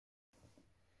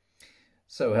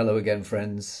So hello again,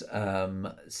 friends.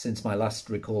 Since my last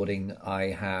recording, I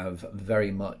have very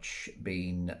much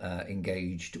been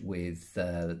engaged with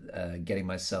getting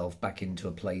myself back into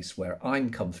a place where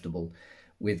I'm comfortable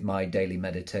with my daily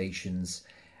meditations.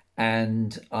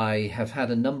 And I have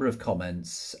had a number of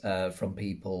comments from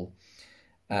people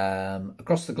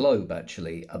across the globe,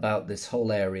 actually, about this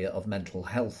whole area of mental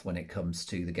health when it comes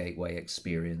to the Gateway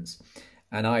experience.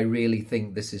 And I really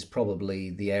think this is probably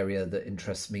the area that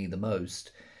interests me the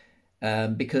most,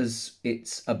 because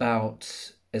it's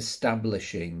about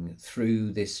establishing,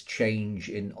 through this change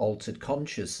in altered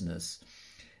consciousness,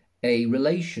 a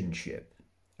relationship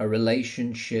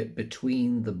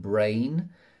between the brain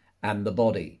and the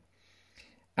body.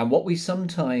 And what we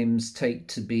sometimes take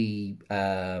to be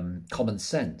common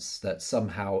sense, that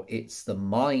somehow it's the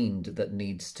mind that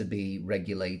needs to be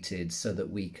regulated so that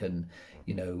we can,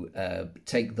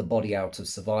 take the body out of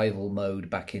survival mode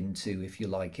back into, if you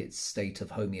like, its state of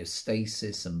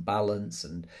homeostasis and balance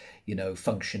and,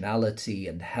 functionality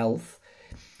and health.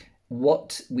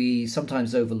 What we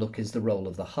sometimes overlook is the role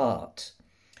of the heart.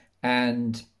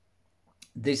 And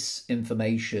this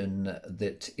information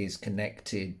that is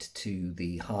connected to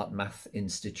the Heart Math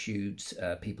Institute,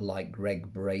 people like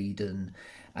Greg Braden,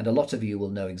 and a lot of you will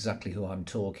know exactly who I'm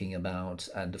talking about,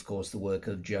 and of course the work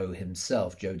of Joe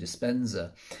himself, Joe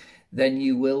Dispenza, then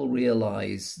you will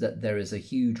realize that there is a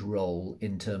huge role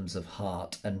in terms of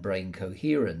heart and brain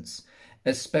coherence,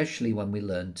 especially when we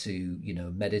learn to,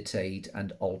 meditate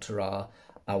and alter our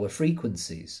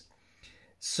frequencies.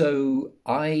 So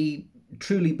I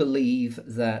truly believe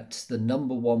that the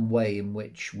number one way in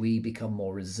which we become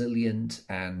more resilient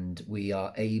and we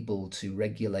are able to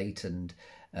regulate and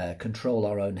control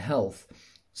our own health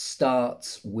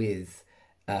starts with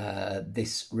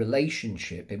this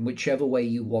relationship in whichever way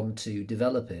you want to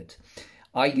develop it.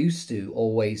 I used to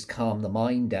always calm the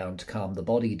mind down to calm the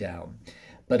body down.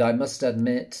 But I must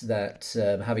admit that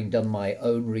having done my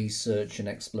own research and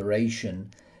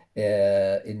exploration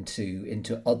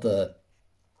into other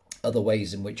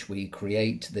ways in which we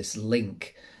create this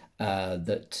link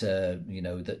that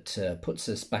puts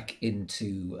us back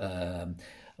into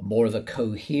more of a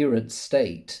coherent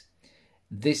state.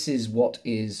 This is what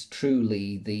is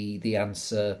truly the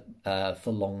answer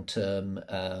for long-term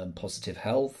positive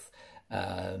health,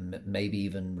 maybe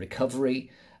even recovery.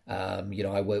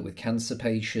 I work with cancer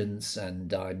patients,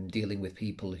 and I'm dealing with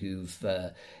people who've,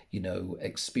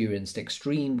 experienced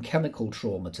extreme chemical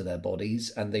trauma to their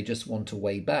bodies, and they just want a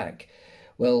way back.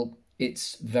 Well,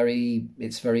 it's very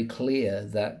clear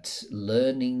that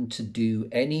learning to do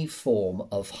any form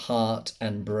of heart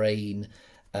and brain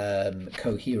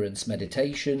coherence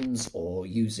meditations, or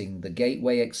using the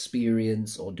Gateway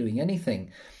experience, or doing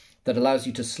anything that allows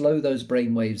you to slow those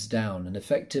brain waves down and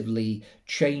effectively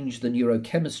change the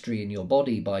neurochemistry in your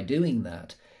body by doing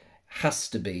that, has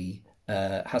to be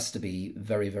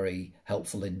very, very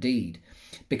helpful indeed.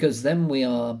 Because then we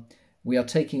are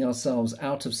taking ourselves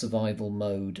out of survival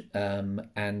mode,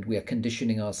 and we are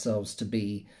conditioning ourselves to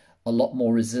be a lot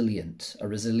more resilient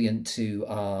to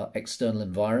our external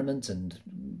environment. And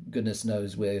goodness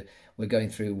knows we're going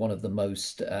through one of the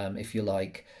most, if you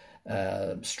like,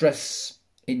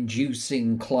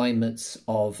 stress-inducing climates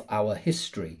of our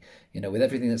history. With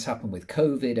everything that's happened with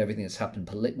COVID, everything that's happened,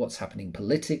 what's happening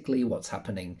politically, what's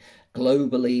happening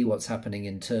globally, what's happening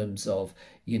in terms of,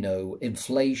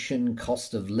 inflation,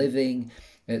 cost of living.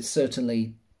 It's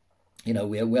certainly,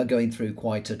 we're going through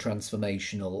quite a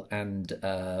transformational and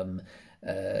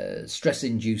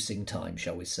stress-inducing time,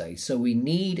 shall we say. So we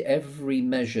need to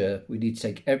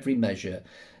take every measure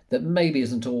that maybe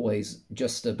isn't always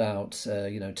just about,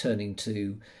 turning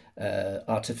to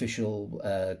artificial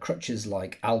crutches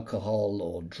like alcohol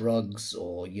or drugs,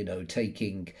 or,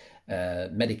 taking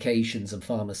medications and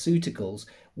pharmaceuticals.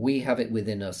 We have it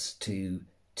within us to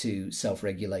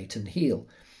self-regulate and heal.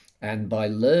 And by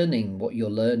learning what you're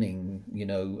learning, you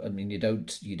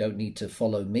don't need to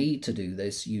follow me to do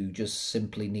this. You just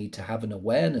simply need to have an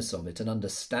awareness of it, an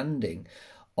understanding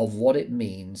of what it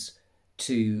means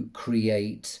to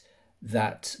create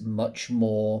that much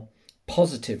more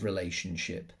positive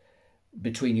relationship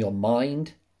between your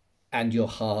mind and your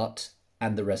heart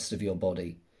and the rest of your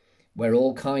body, where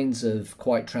all kinds of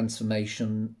quite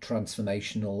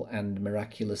transformational and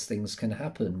miraculous things can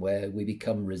happen, where we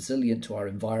become resilient to our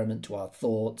environment, to our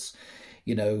thoughts.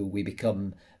 We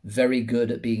become very good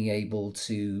at being able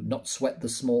to not sweat the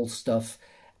small stuff,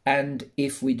 and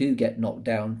if we do get knocked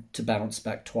down, to bounce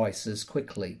back twice as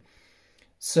quickly.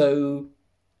 So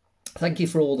thank you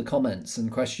for all the comments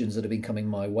and questions that have been coming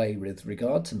my way with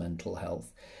regard to mental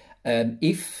health.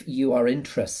 If you are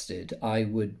interested, I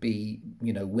would be,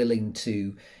 willing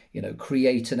to,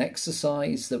 create an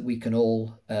exercise that we can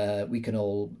all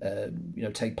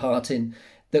take part in,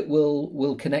 that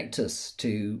will connect us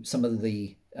to some of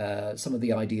the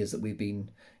ideas that we've been,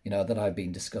 that I've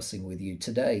been discussing with you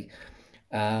today.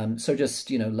 So just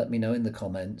let me know in the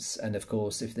comments, and of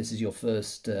course, if this is your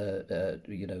first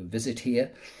visit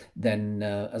here, then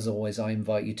as always, I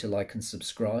invite you to like and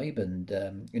subscribe and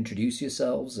introduce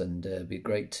yourselves, and it'd be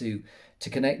great to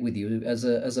connect with you as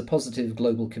a positive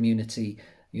global community.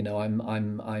 I'm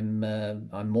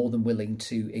more than willing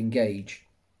to engage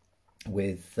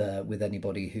with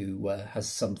anybody who has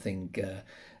something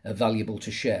valuable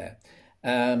to share.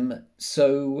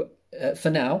 For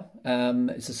now,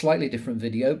 it's a slightly different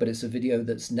video, but it's a video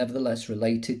that's nevertheless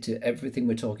related to everything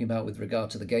we're talking about with regard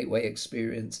to the gateway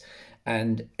experience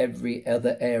and every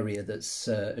other area that's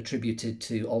attributed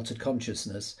to altered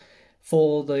consciousness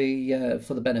for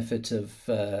the benefit of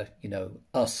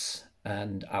us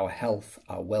and our health,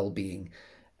 our well-being,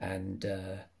 and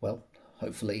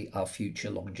hopefully our future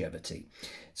longevity.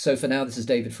 So for now, this is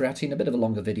David Ferrati in a bit of a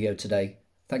longer video today.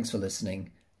 Thanks for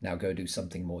listening. Now go do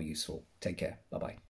something more useful. Take care. Bye-bye.